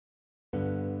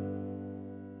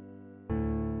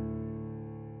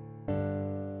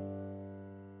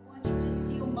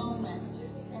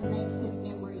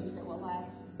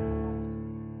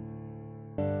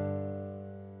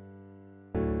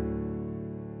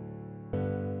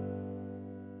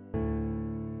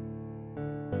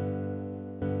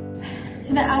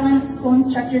To the Allen School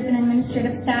instructors and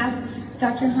administrative staff,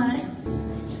 Dr. Hunt,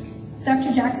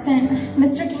 Dr. Jackson,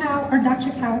 Mr. Cow, or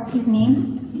Dr. Cow, excuse me,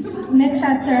 Ms.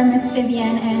 Sesser, Ms.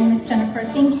 Vivian, and Ms. Jennifer.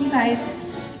 Thank you guys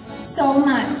so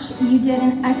much. You did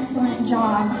an excellent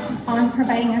job on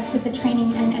providing us with the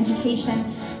training and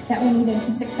education that we needed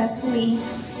to successfully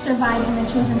survive in the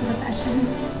chosen profession.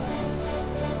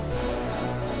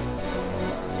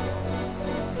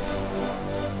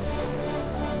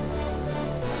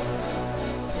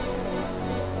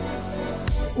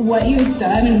 What you've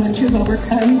done and what you've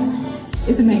overcome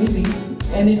is amazing,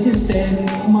 and it has been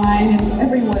mine and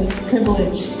everyone's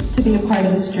privilege to be a part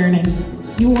of this journey.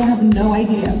 You will have no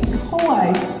idea your whole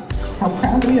lives how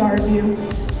proud we are of you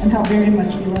and how very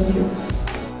much we love you.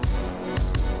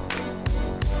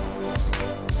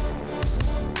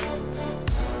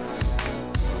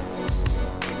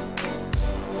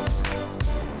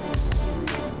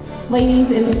 Ladies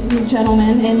and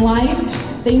gentlemen, in life,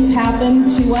 things happen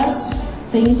to us,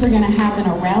 things are going to happen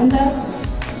around us,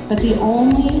 but the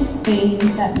only thing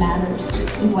that matters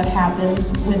is what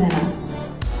happens within us.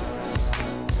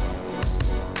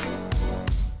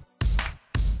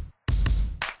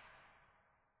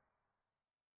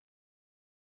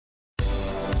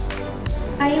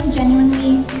 I am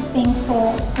genuinely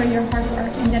thankful for your hard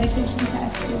work and dedication to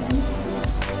us students.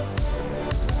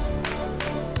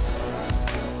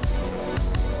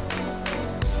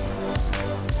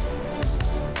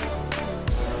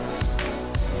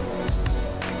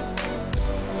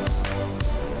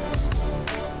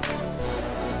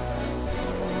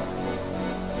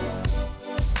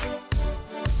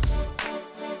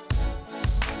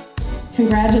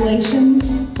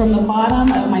 Congratulations from the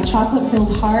bottom of my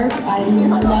chocolate-filled heart. I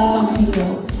love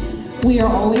you. We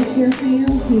are always here for you.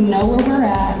 You know where we're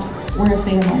at. We're a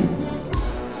family.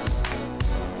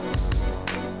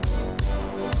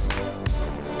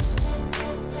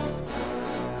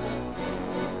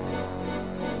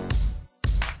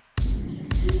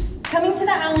 Coming to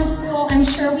the Allen School, I'm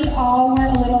sure we all were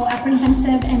a little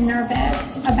apprehensive and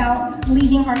nervous about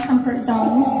leaving our comfort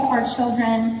zones, our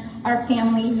children, our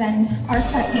families, and our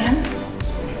sweatpants,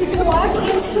 to walk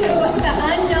into the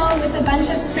unknown with a bunch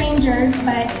of strangers,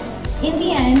 but in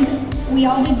the end, we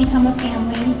all did become a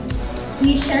family.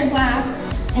 We shared laughs,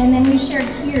 and then we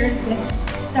shared tears with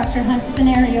Dr. Hunt's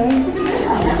scenarios.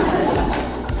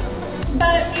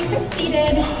 But we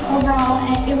succeeded overall,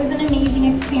 and it was an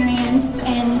amazing experience,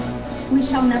 and we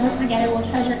shall never forget it. We'll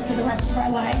treasure it for the rest of our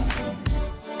lives.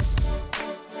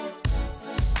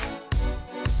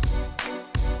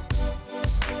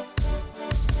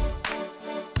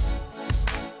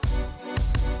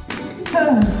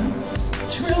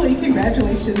 Truly,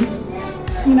 congratulations.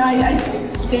 You know, I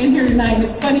stand here tonight, and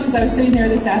it's funny because I was sitting there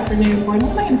this afternoon going,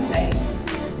 what am I going to say?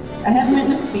 I haven't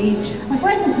written a speech. Like,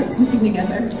 well, I can put something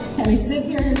together. And I sit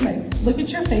here and I look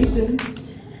at your faces,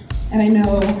 and I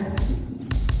know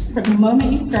from the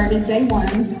moment you started, day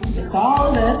one, you saw all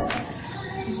of this,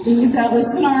 and you dealt with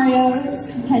scenarios,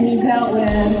 and you dealt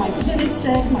with, my kid is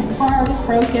sick, my car was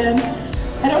broken,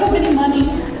 I don't have any money,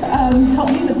 help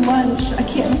me with lunch, I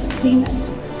can't make a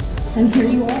payment. And here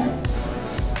you are.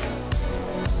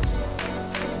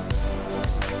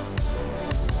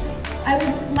 I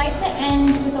would like to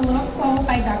end with a little quote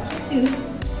by Dr.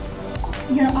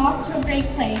 Seuss. You're off to a great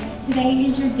place. Today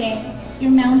is your day.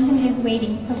 Your mountain is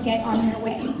waiting, so get on your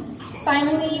way.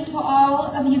 Finally, to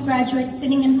all of you graduates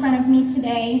sitting in front of me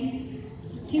today,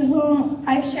 to whom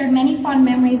I've shared many fond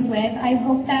memories with, I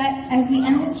hope that as we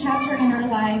end this chapter in our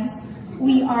lives,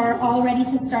 we are all ready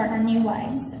to start our new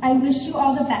lives. I wish you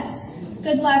all the best.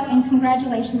 Good luck and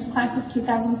congratulations, class of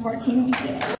 2014.